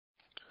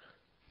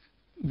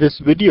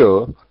This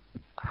video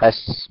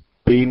has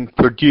been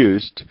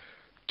produced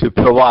to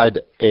provide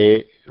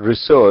a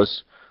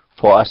resource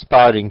for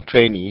aspiring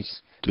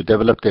trainees to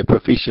develop their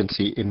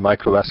proficiency in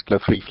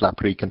microvascular free flap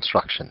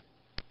reconstruction.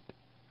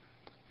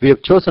 We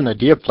have chosen a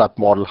deer flap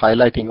model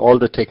highlighting all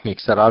the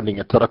techniques surrounding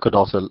a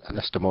thoracodorsal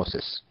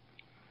anastomosis.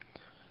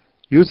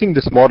 Using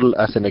this model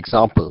as an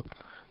example,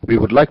 we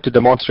would like to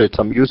demonstrate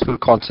some useful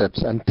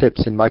concepts and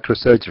tips in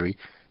microsurgery,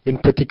 in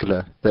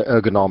particular the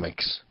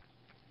ergonomics.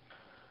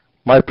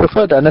 My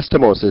preferred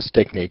anastomosis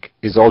technique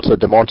is also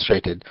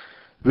demonstrated,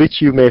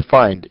 which you may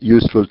find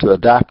useful to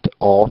adapt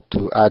or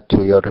to add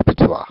to your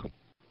repertoire.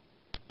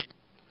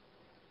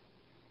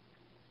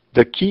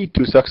 The key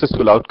to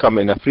successful outcome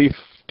in a free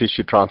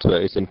tissue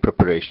transfer is in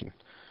preparation.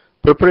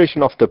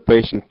 Preparation of the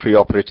patient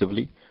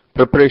preoperatively,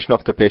 preparation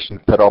of the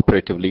patient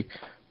peroperatively,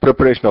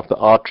 preparation of the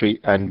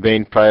artery and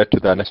vein prior to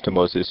the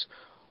anastomosis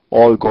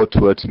all go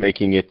towards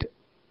making it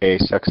a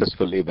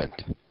successful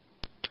event.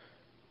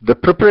 The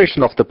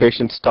preparation of the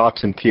patient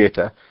starts in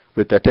theater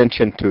with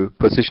attention to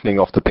positioning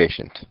of the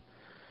patient.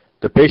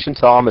 The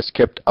patient's arm is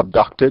kept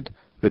abducted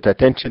with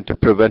attention to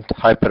prevent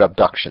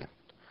hyperabduction.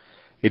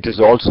 It is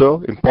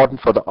also important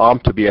for the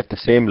arm to be at the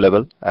same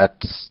level as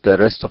the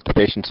rest of the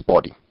patient's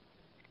body.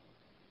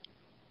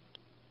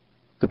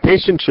 The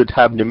patient should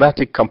have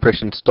pneumatic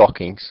compression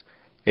stockings,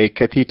 a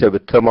catheter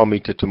with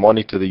thermometer to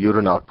monitor the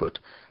urine output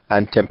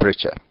and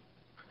temperature.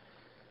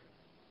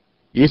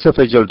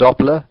 Esophageal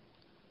Doppler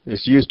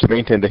is used to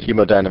maintain the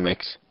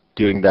hemodynamics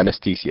during the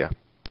anesthesia.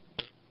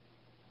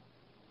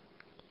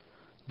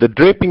 The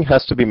draping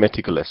has to be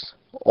meticulous.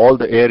 All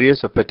the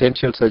areas of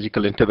potential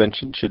surgical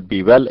intervention should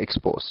be well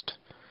exposed.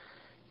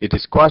 It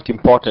is quite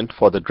important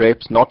for the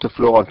drapes not to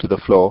flow onto the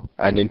floor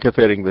and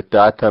interfering with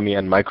diathermy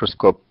and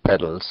microscope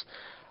pedals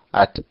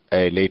at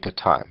a later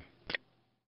time.